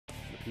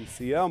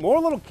TCL. More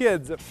little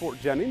kids at Fort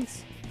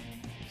Jennings.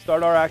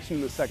 Start our action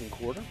in the second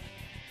quarter.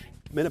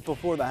 Minute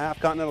before the half,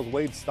 Continental's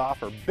Wade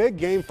Stoffer. Big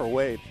game for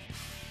Wade.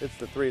 It's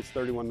the three, it's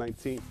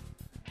 31-19.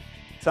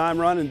 Time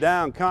running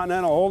down.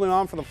 Continental holding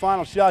on for the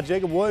final shot.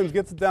 Jacob Williams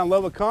gets it down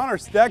low, but Connor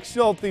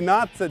Steckschulte,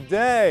 not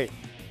today.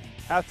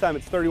 Halftime,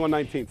 it's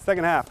 31-19.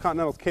 Second half,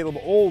 Continental's Caleb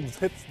Olds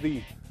hits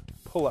the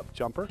pull-up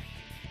jumper.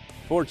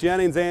 Fort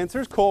Jennings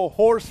answers. Cole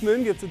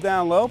Horseman gets it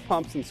down low,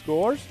 pumps and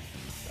scores.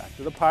 Back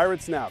to the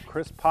Pirates now.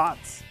 Chris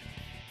Potts,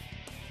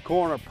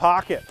 corner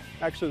pocket.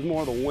 Actually, it's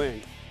more the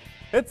wing.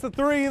 Hits the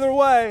three either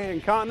way,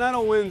 and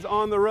Continental wins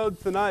on the road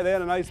tonight. They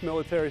had a nice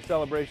military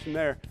celebration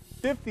there.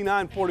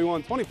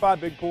 59-41,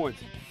 25 big points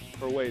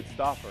for Wade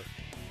Stoffer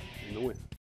in the win.